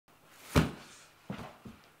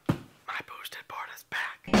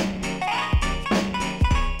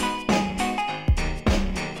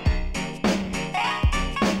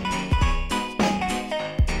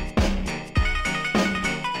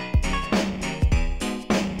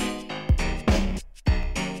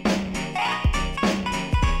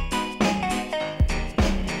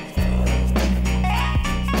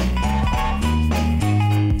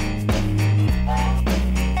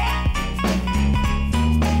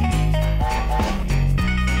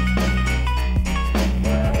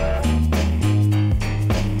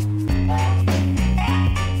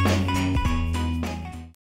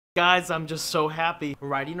Guys, I'm just so happy.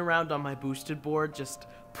 Riding around on my boosted board just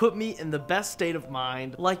put me in the best state of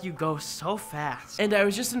mind. Like, you go so fast. And I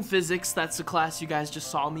was just in physics. That's the class you guys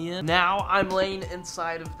just saw me in. Now I'm laying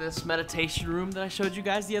inside of this meditation room that I showed you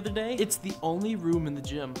guys the other day. It's the only room in the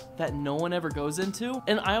gym that no one ever goes into.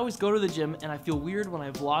 And I always go to the gym and I feel weird when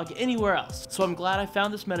I vlog anywhere else. So I'm glad I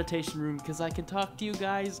found this meditation room because I can talk to you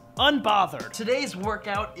guys unbothered. Today's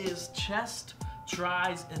workout is chest,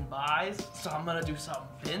 tries, and buys. So I'm gonna do some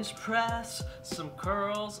bench press, some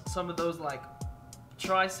curls, some of those like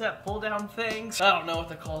tricep pull down things. I don't know what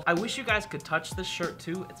they're called. I wish you guys could touch this shirt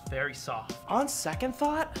too. It's very soft. On second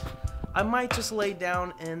thought, I might just lay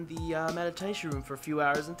down in the meditation room for a few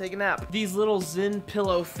hours and take a nap. These little Zen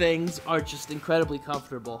pillow things are just incredibly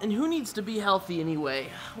comfortable. And who needs to be healthy anyway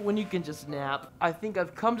when you can just nap? I think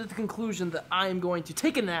I've come to the conclusion that I am going to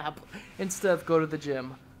take a nap instead of go to the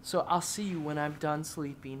gym. So I'll see you when I'm done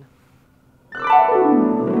sleeping.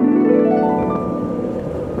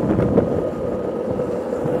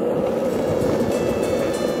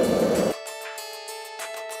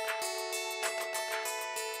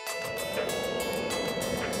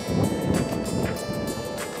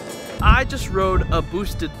 I just rode a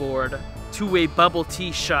boosted board to a bubble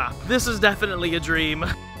tea shop. This is definitely a dream.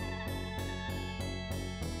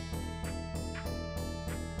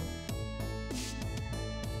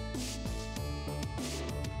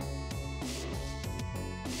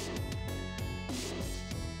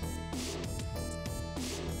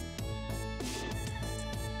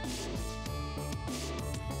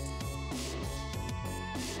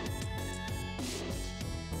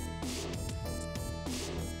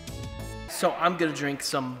 So I'm gonna drink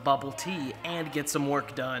some bubble tea and get some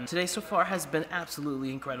work done. Today so far has been absolutely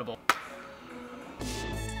incredible.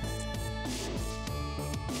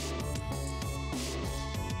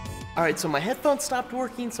 Alright, so my headphones stopped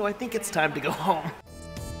working, so I think it's time to go home.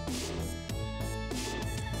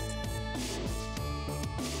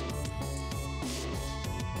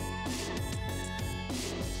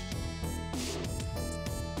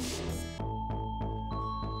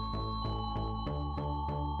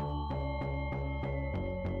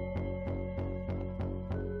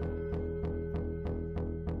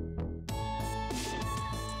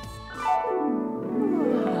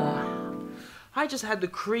 I just had the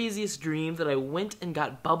craziest dream that I went and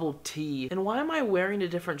got bubble tea. And why am I wearing a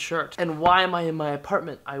different shirt? And why am I in my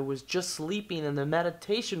apartment? I was just sleeping in the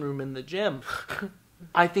meditation room in the gym.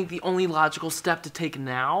 I think the only logical step to take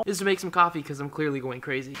now is to make some coffee because I'm clearly going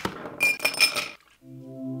crazy.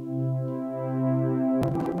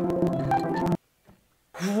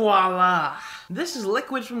 Voila! This is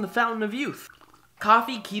liquid from the fountain of youth.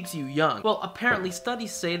 Coffee keeps you young. Well, apparently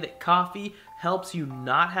studies say that coffee helps you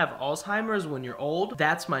not have Alzheimer's when you're old.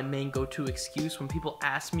 That's my main go-to excuse when people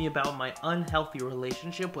ask me about my unhealthy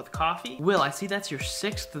relationship with coffee. Will, I see that's your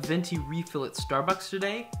 6th venti refill at Starbucks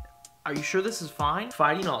today. Are you sure this is fine?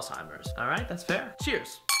 Fighting Alzheimer's. All right, that's fair.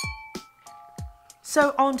 Cheers.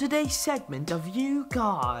 So on today's segment of You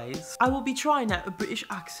Guys, I will be trying out a British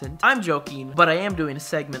accent. I'm joking, but I am doing a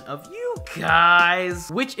segment of You Guys,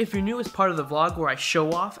 which if you're new is part of the vlog where I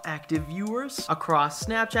show off active viewers across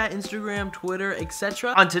Snapchat, Instagram, Twitter,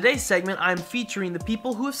 etc. On today's segment, I'm featuring the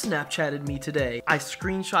people who have Snapchatted me today. I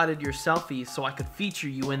screenshotted your selfies so I could feature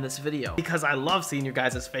you in this video because I love seeing your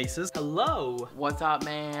guys' faces. Hello. What's up,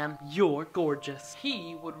 man? You're gorgeous.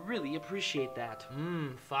 He would really appreciate that.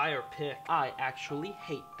 Fire pic. I actually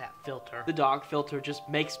hate that filter. The dog filter just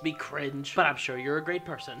makes me cringe, but I'm sure you're a great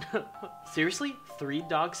person. Seriously? 3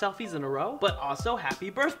 dog selfies in a row? But also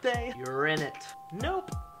happy birthday. You're in it.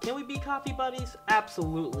 Nope. Can we be coffee buddies?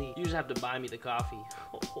 Absolutely. You just have to buy me the coffee.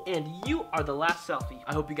 And you are the last selfie.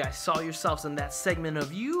 I hope you guys saw yourselves in that segment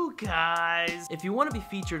of You Guys. If you want to be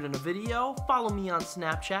featured in a video, follow me on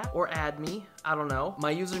Snapchat or add me. I don't know.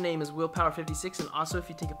 My username is willpower56, and also if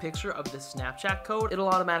you take a picture of this Snapchat code, it'll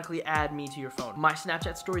automatically add me to your phone. My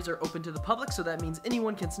Snapchat stories are open to the public, so that means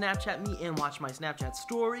anyone can Snapchat me and watch my Snapchat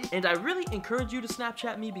story. And I really encourage you to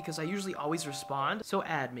Snapchat me because I usually always respond, so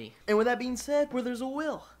add me. And with that being said, where there's a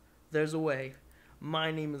will, there's a way.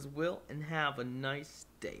 My name is Will, and have a nice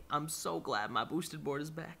day. I'm so glad my boosted board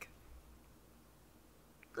is back.